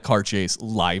watched that car chase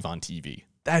live on TV.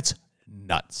 That's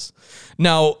nuts.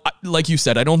 Now, like you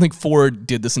said, I don't think Ford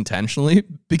did this intentionally,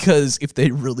 because if they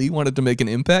really wanted to make an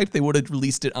impact, they would have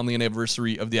released it on the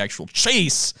anniversary of the actual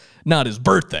chase, not his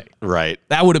birthday. Right.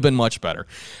 That would have been much better.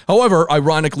 However,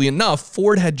 ironically enough,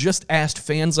 Ford had just asked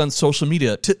fans on social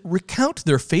media to recount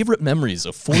their favorite memories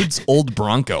of Ford's old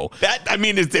Bronco.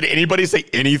 Did anybody say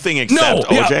anything except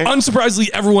OJ? Yeah, unsurprisingly,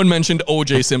 everyone mentioned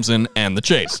O.J. Simpson and the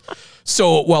chase.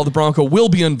 So while the Bronco will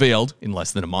be unveiled in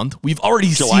less than a month, we've already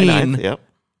July seen 9th,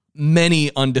 many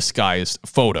undisguised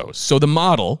photos. So the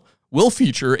model will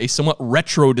feature a somewhat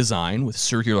retro design with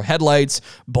circular headlights,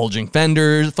 bulging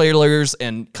fenders, failures,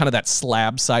 and kind of that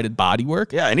slab-sided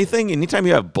bodywork. Yeah, anytime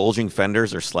you have bulging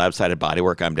fenders or slab-sided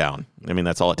bodywork, I'm down. I mean,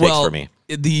 that's all it takes for me.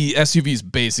 The SUV is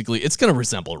basically, it's going to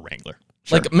resemble a Wrangler.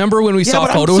 Sure. Like, remember when we saw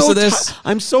photos of this?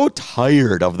 I'm so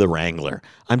tired of the Wrangler.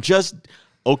 I'm just...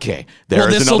 Okay,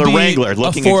 there's another Wrangler.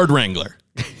 Looking a Ford Wrangler.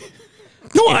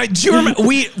 No, do you remember?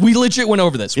 We legit went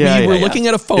over this. We were looking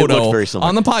at a photo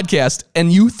on the podcast,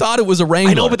 and you thought it was a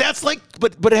Wrangler. I know, but that's like,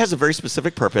 but it has a very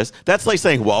specific purpose. That's like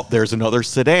saying, well, there's another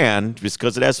sedan. Just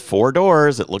because it has 4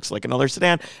 doors, it looks like another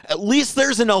sedan. At least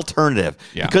there's an alternative.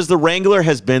 Yeah. Because the Wrangler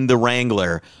has been the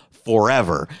Wrangler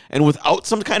forever. And without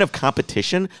some kind of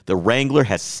competition, the Wrangler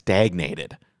has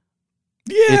stagnated.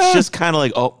 Yeah. It's just kind of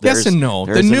like, yes and no.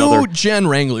 The new gen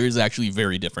Wrangler is actually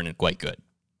very different and quite good.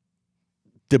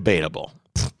 Debatable.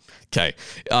 Okay.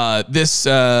 This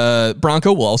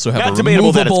Bronco will also have not a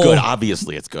debatable removable... that it's good.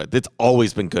 Obviously, it's good. It's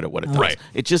always been good at what it does. Right.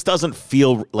 It just doesn't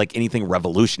feel like anything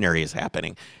revolutionary is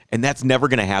happening. And that's never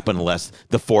going to happen unless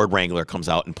the Ford Wrangler comes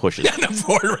out and pushes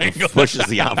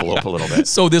the envelope a little bit.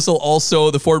 So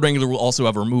the Ford Wrangler will also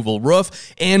have a removable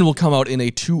roof and will come out in a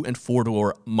 2- and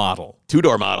 4-door model.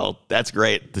 2-door model. That's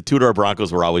great. The 2-door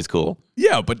Broncos were always cool.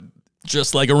 Yeah, but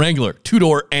just like a Wrangler,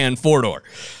 2-door and 4-door.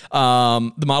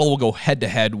 The model will go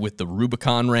head-to-head with the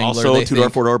Rubicon Wrangler. Also, 2-door,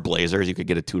 4-door Blazers. You could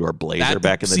get a 2-door Blazer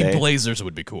back in the day. Blazers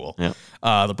would be cool.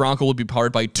 Yeah. The Bronco will be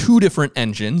powered by 2 different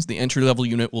engines. The entry-level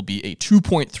unit will be a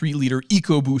 2.3-liter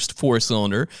EcoBoost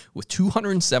 4-cylinder with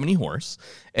 270 horse.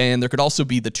 And there could also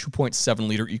be the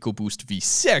 2.7-liter EcoBoost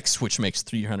V6, which makes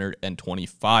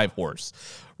 325 horse.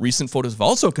 Recent photos have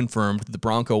also confirmed the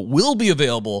Bronco will be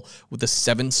available with a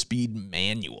 7-speed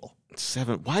manual.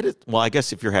 7? Well, I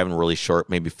guess if you're having really short,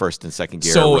 maybe first and second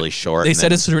gear are really short. They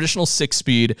said it's a traditional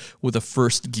 6-speed with a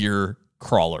first gear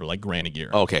crawler like Granny Gear.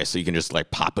 Okay, so you can just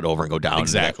like pop it over and go down.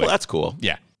 Exactly. Well, that's cool.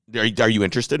 Yeah. Are you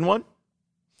interested in one?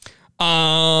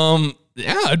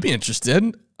 Yeah, I'd be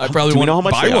interested. I probably do we want know how to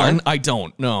much buy they one. are? I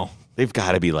don't know. They've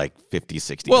got to be like 50,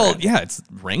 60 Well, grand. yeah, it's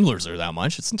Wranglers are that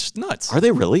much. It's just nuts. Are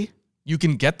they really? You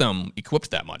can get them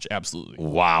equipped that much. Absolutely.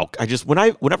 Wow.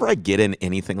 Whenever I get in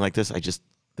anything like this,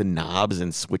 the knobs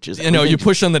and switches. You know, you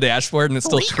push on the dashboard and it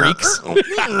still creaks. I'm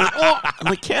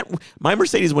like, my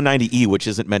Mercedes 190E, which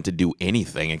isn't meant to do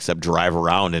anything except drive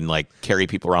around and like carry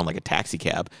people around like a taxi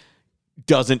cab,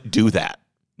 doesn't do that.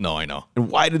 No, I know. And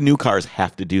why do new cars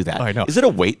have to do that? I know. Is it a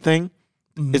weight thing?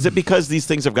 Is it because these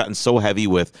things have gotten so heavy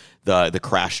with the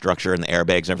crash structure and the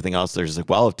airbags and everything else? They're just like,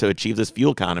 well, to achieve this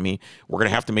fuel economy, we're going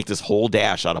to have to make this whole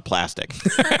dash out of plastic.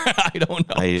 I don't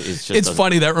know. It's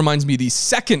funny. That reminds me, the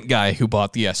second guy who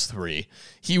bought the S3,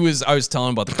 I was telling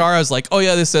him about the car. I was like, oh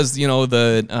yeah, this says,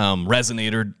 the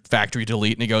resonator factory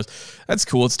delete. And he goes, that's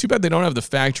cool. It's too bad they don't have the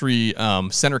factory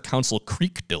center console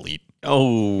creak delete.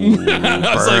 Oh,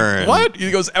 I was like, what?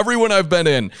 He goes, everyone I've been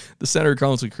in, the center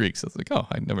console creaks. I was like, oh,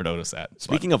 I never noticed that.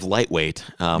 Speaking of lightweight,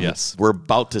 yes. We're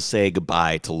about to say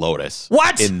goodbye to Lotus.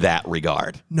 What? In that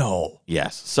regard. No.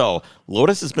 Yes. So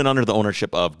Lotus has been under the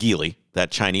ownership of Geely, that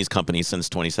Chinese company, since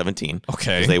 2017.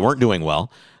 Okay. Because they weren't doing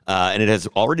well. And it has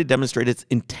already demonstrated its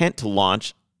intent to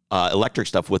launch electric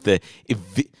stuff with the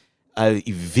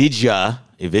Evija?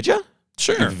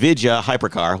 Sure. Evija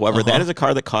hypercar. However, that is a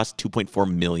car that costs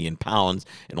 2.4 million pounds,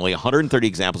 and only 130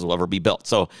 examples will ever be built.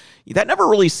 So that never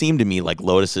really seemed to me like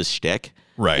Lotus's shtick.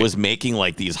 Right. Was making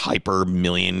like these hyper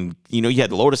million, you had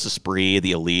the Lotus Esprit,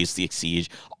 the Elise, the Exige,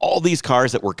 all these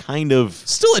cars that were kind of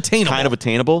still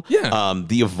attainable. Yeah.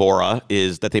 The Evora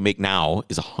that they make now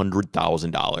is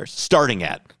 $100,000, starting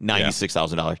at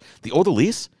 $96,000. The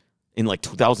Odalise in like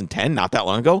 2010, not that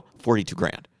long ago, 42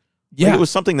 grand. Yeah. Like, it was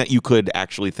something that you could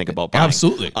actually think about buying.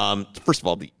 Absolutely. First of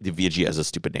all, the Evija is a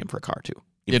stupid name for a car too.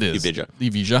 It is.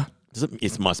 Evija.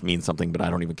 It must mean something, but I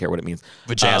don't even care what it means.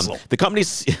 Vajazzle. The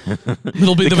company's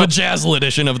it'll be the Vajazzle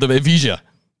edition of the Evija.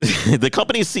 The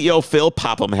company's CEO Phil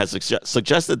Popham has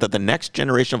suggested that the next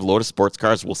generation of Lotus sports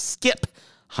cars will skip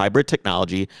hybrid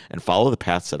technology and follow the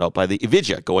path set out by the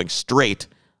Evija, going straight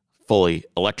fully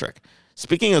electric.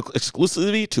 Speaking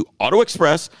exclusively to Auto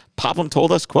Express, Popham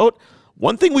told us, quote,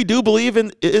 "One thing we do believe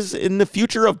in is in the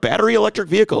future of battery electric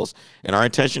vehicles, and our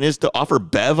intention is to offer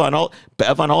BEV on all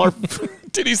our."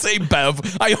 Did he say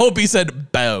BEV? I hope he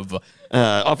said BEV.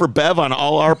 Offer BEV on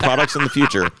all our products in the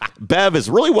future. Bev is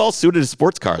really well suited to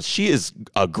sports cars. She is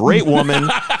a great woman.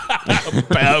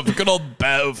 Bev, good old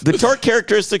Bev. The torque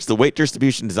characteristics, the weight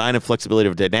distribution, design, and flexibility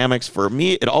of dynamics. For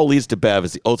me, it all leads to Bev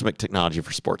as the ultimate technology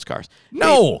for sports cars.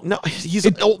 No,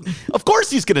 of course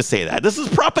he's going to say that. This is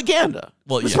propaganda.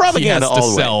 Well, it's propaganda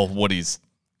all the way. Sell what he's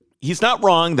not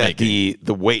wrong that the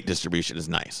weight distribution is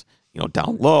nice.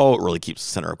 Down low, it really keeps the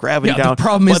center of gravity down. The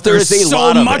problem is there's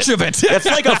so much of it.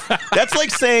 That's like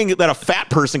saying that a fat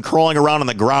person crawling around on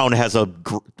the ground has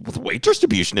with weight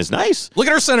distribution is nice. Look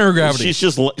at her center of gravity. She's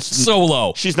just so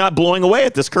low. She's not blowing away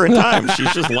at this current time.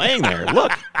 She's just laying there.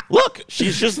 Look,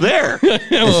 she's just there.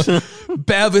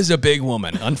 Bev is a big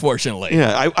woman, unfortunately.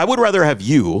 Yeah, I would rather have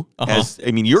you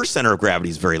your center of gravity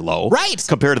is very low, right,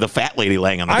 compared to the fat lady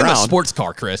laying on the ground. I'm a sports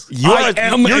car, Chris. You're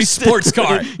a sports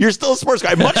car. You're still a sports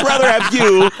car. I'd much rather have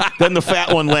you than the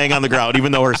fat one laying on the ground,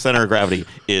 even though her center of gravity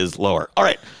is lower. All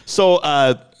right, so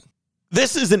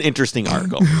this is an interesting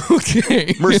article.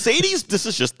 Okay. Mercedes, this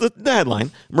is just the headline.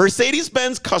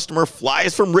 Mercedes-Benz customer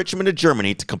flies from Richmond to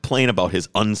Germany to complain about his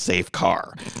unsafe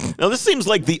car. Now, this seems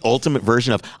like the ultimate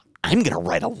version of, I'm going to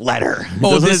write a letter.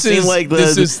 Oh, Doesn't this it seem is like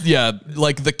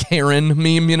like the Karen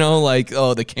meme,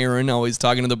 the Karen always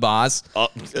talking to the boss.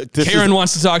 Karen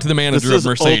wants to talk to the manager of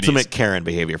Mercedes. Ultimate Karen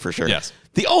behavior for sure. Yes.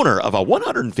 The owner of a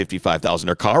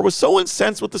 $155,000 car was so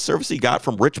incensed with the service he got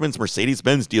from Richmond's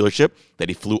Mercedes-Benz dealership that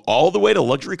he flew all the way to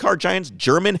luxury car giant's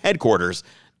German headquarters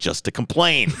just to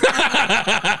complain.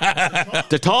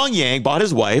 Detong Yang bought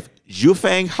his wife,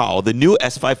 Zhufang Hao, the new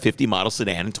S550 model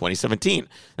sedan in 2017.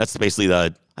 That's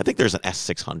basically I think there's an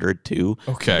S600 too.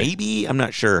 Okay. Maybe, I'm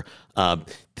not sure. I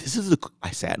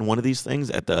sat in one of these things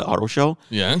at the auto show.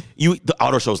 Yeah. The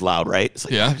auto show's loud, right? It's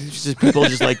like, yeah. It's just people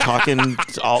just like talking.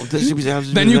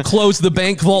 Then you close the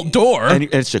bank vault door. And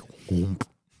it's just, it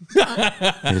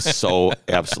is so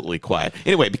absolutely quiet.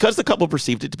 Anyway, because the couple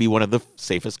perceived it to be one of the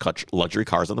safest luxury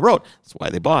cars on the road, that's why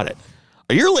they bought it.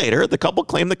 A year later, the couple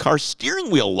claimed the car's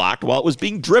steering wheel locked while it was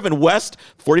being driven west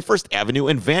 41st Avenue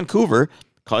in Vancouver,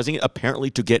 causing it apparently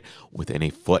to get within a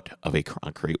foot of a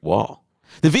concrete wall.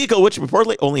 The vehicle, which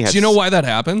reportedly only has... Do you know why that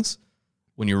happens?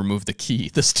 when you remove the key,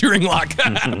 the steering lock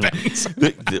happens.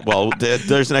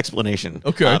 There's an explanation.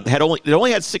 Okay. It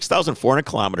only had 6,400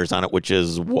 kilometers on it, which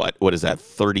is what is that?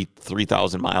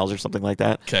 33,000 miles or something like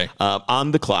that. Okay.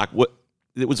 On the clock.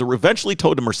 It was eventually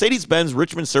towed to Mercedes-Benz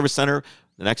Richmond Service Center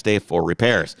the next day for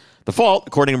repairs. The fault,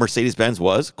 according to Mercedes-Benz,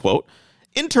 was, quote,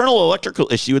 internal electrical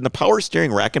issue in the power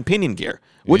steering rack and pinion gear,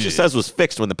 which it says was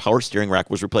fixed when the power steering rack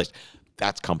was replaced.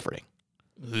 That's comforting.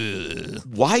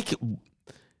 Why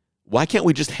can't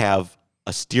we just have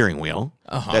a steering wheel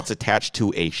that's attached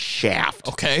to a shaft?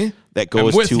 Okay. That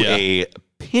goes to a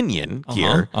pinion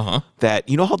gear that,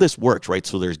 you know how this works, right?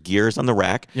 So there's gears on the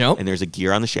rack and there's a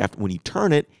gear on the shaft. When you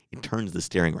turn it, it turns the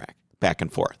steering rack back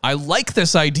and forth. I like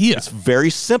this idea. It's very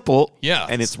simple. Yeah.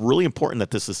 And it's really important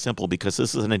that this is simple because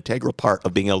this is an integral part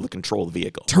of being able to control the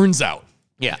vehicle. Turns out.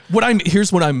 Yeah.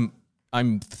 Here's what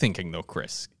I'm thinking though,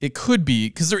 Chris. It could be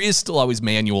because there is still always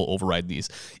manual override these,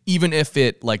 even if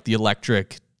it like the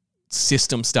electric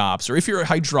system stops or if your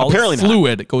hydraulic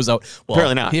fluid goes out. Well,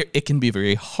 apparently not. Here, it can be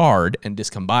very hard and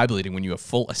discombobulating when you have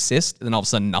full assist, and then all of a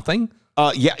sudden nothing.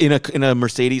 In a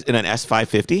Mercedes, in an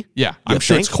S550. Yeah, I'm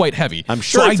sure it's quite heavy. I'm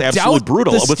sure it's absolutely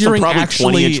brutal with some probably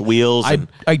 20-inch wheels.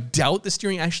 I doubt the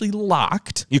steering actually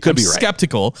locked. You could be right.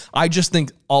 Skeptical. I just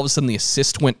think all of a sudden the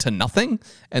assist went to nothing,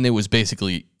 and it was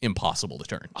basically impossible to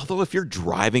turn. Although if you're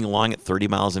driving along at 30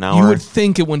 miles an hour, you would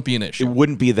think it wouldn't be an issue. It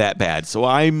wouldn't be that bad. So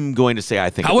I'm going to say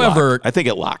I think. However, I think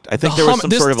it locked. I think there was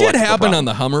some sort of. This did happen on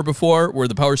the Hummer before, where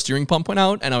the power steering pump went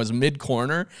out, and I was mid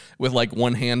corner with like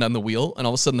one hand on the wheel, and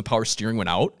all of a sudden the power steering went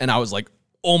out, and I was like,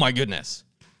 "Oh my goodness!"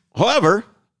 However,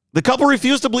 the couple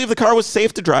refused to believe the car was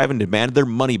safe to drive and demanded their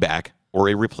money back or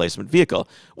a replacement vehicle,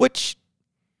 which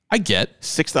I get.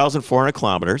 6,400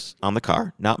 kilometers on the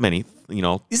car, not many.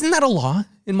 Isn't that a law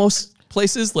in most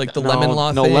places, like the lemon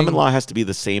law No, thing? lemon law has to be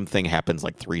the same thing happens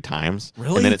like 3 times.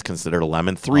 Really? And then it's considered a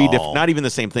lemon. Not even the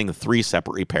same thing, 3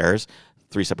 separate repairs,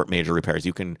 3 separate major repairs.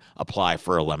 You can apply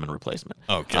for a lemon replacement.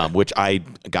 Okay. Which I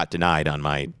got denied on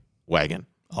my wagon.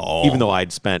 Oh. Even though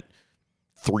I'd spent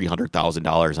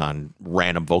 $300,000 on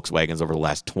random Volkswagens over the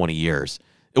last 20 years.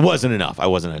 It wasn't enough. I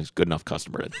wasn't a good enough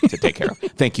customer to take care of.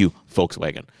 Thank you,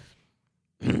 Volkswagen.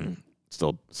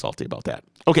 Still salty about that.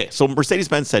 Okay, so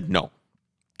Mercedes-Benz said no.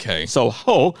 Okay. So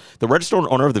Ho, the registered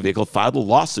owner of the vehicle, filed a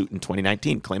lawsuit in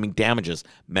 2019 claiming damages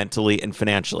mentally and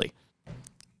financially.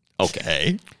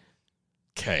 Okay.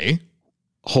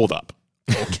 Hold up.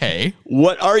 Okay.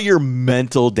 What are your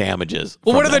mental damages?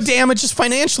 Well, what are the damages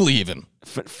financially even?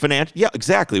 Financial? Yeah,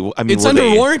 exactly. I mean, it's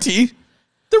under warranty.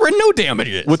 There were no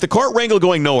damages. With the court wrangle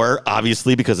going nowhere,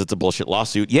 obviously because it's a bullshit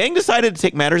lawsuit, Yang decided to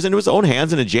take matters into his own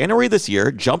hands and in January this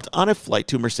year jumped on a flight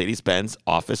to Mercedes-Benz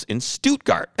office in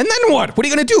Stuttgart. And then what? What are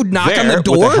you going to do? Knock on the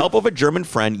door? With the help of a German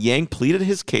friend, Yang pleaded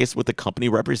his case with the company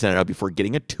representative before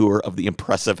getting a tour of the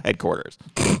impressive headquarters.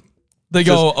 They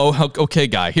go, okay,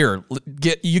 guy, here,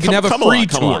 you can have a free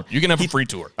tour. You can have a free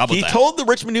tour. How about he that? told the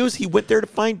Richmond News he went there to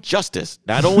find justice,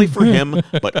 not only for him,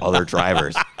 but other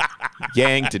drivers.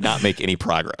 Yang did not make any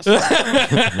progress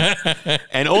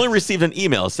and only received an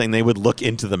email saying they would look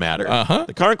into the matter.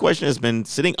 The car in question has been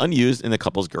sitting unused in the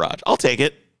couple's garage. I'll take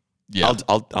it. Yeah,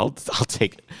 I'll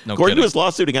take it. According to his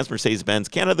lawsuit against Mercedes-Benz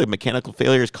Canada, the mechanical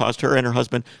failures caused her and her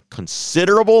husband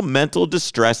considerable mental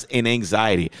distress and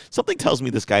anxiety. Something tells me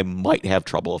this guy might have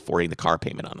trouble affording the car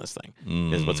payment on this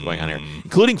thing, is what's going on here,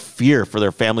 including fear for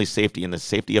their family's safety and the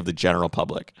safety of the general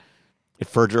public. It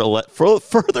further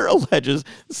alleges,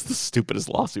 this is the stupidest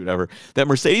lawsuit ever, that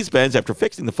Mercedes-Benz, after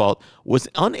fixing the fault, was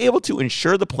unable to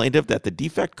ensure the plaintiff that the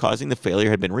defect causing the failure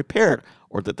had been repaired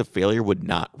or that the failure would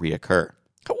not reoccur.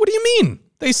 What do you mean?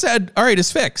 They said, all right,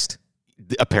 it's fixed.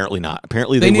 Apparently not.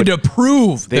 Apparently they need to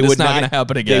prove that it's not going to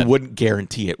happen again. They wouldn't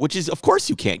guarantee it, which is, of course,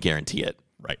 you can't guarantee it.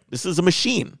 Right. This is a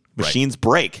machine. Machines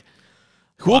break.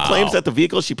 Hool claims that the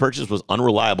vehicle she purchased was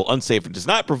unreliable, unsafe, and does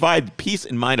not provide peace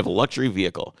in mind of a luxury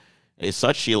vehicle. As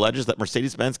such, she alleges that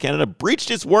Mercedes-Benz Canada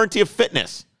breached its warranty of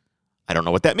fitness. I don't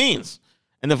know what that means.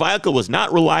 And the vehicle was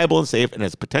not reliable and safe and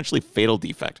has a potentially fatal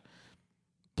defect.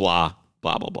 Blah,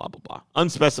 blah, blah, blah, blah, blah.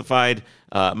 Unspecified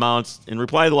amounts. In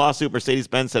reply to the lawsuit,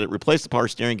 Mercedes-Benz said it replaced the power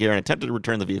steering gear and attempted to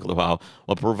return the vehicle to Howe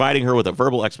while providing her with a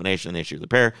verbal explanation on the issue of the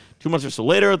repair. 2 months or so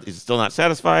later, he's still not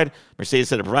satisfied. Mercedes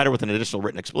said it provided her with an additional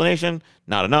written explanation.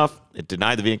 Not enough. It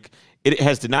denied the vehicle. It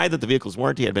has denied that the vehicle's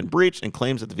warranty had been breached and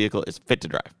claims that the vehicle is fit to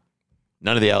drive.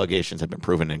 None of the allegations have been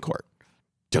proven in court.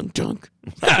 Dunk, dunk.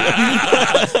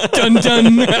 Dun,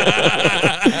 dun.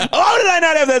 Oh, did I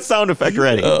not have that sound effect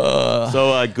ready?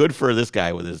 So good for this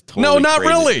guy with his totally No, not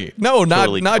crazy, really. No, not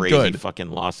crazy good.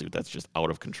 Fucking lawsuit that's just out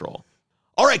of control.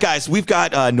 All right, guys, we've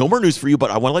got no more news for you,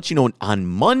 but I want to let you know on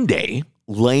Monday,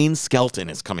 Lane Skelton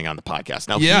is coming on the podcast.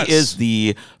 Now, Yes. he is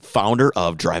the founder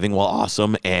of Driving While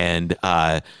Awesome and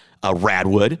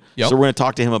Radwood. Yep. So we're going to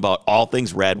talk to him about all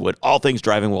things Radwood, all things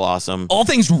Driving While Awesome. All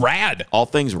things rad. All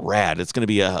things rad. It's going to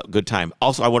be a good time.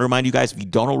 Also, I want to remind you guys, if you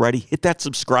don't already, hit that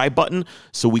subscribe button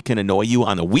so we can annoy you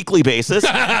on a weekly basis.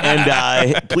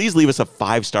 And please leave us a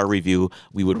 5-star review.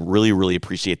 We would really, really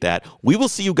appreciate that. We will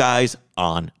see you guys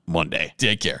on Monday.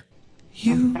 Take care.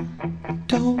 You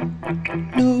don't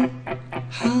know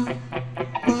how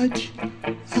much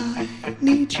I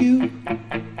need you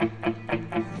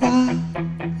while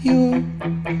you're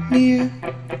near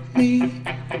me.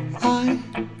 I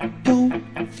don't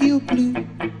feel blue,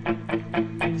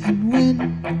 and when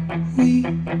we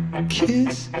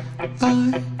kiss,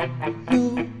 I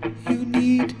know you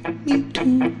need me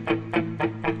too.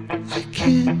 I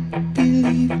can't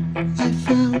believe I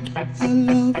found a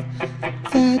love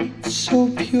that's so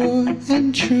pure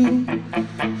and true.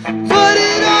 But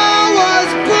it all was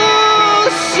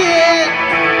bullshit.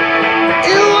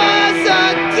 It was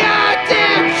a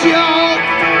goddamn joke.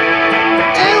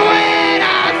 And when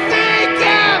I think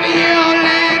of you,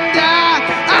 Linda,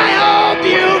 I hope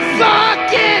you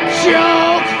fucking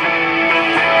choke.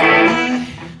 I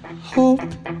hope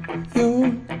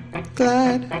you're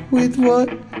glad with what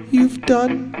you've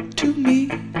done to me.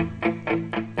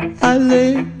 I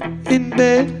lay in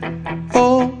bed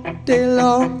all day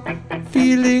long,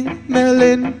 feeling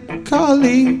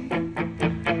melancholy.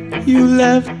 You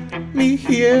left me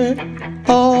here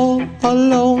all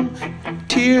alone,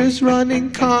 tears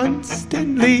running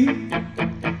constantly.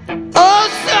 Oh,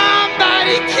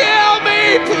 somebody kill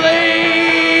me, please.